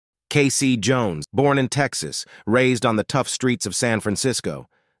K.C. Jones, born in Texas, raised on the tough streets of San Francisco.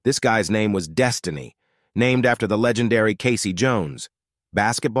 This guy's name was Destiny, named after the legendary K.C. Jones.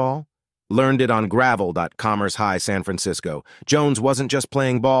 Basketball? Learned it on Gravel.Commerce High, San Francisco. Jones wasn't just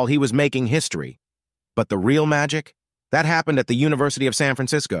playing ball, he was making history. But the real magic? That happened at the University of San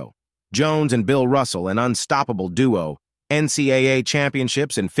Francisco. Jones and Bill Russell, an unstoppable duo, NCAA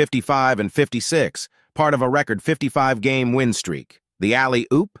championships in 55 and 56, part of a record 55-game win streak. The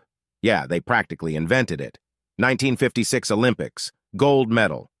alley-oop? Yeah, they practically invented it. 1956 Olympics, gold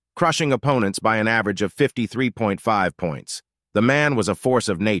medal, crushing opponents by an average of 53.5 points. The man was a force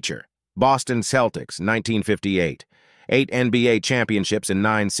of nature. Boston Celtics, 1958. 8 NBA championships in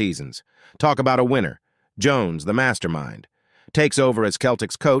 9 seasons. Talk about a winner. Jones, the mastermind. Takes over as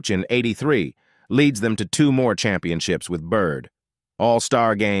Celtics coach in 83, leads them to 2 more championships with Bird.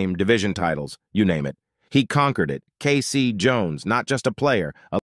 All-Star game, division titles, you name it. He conquered it. K.C. Jones, not just a player,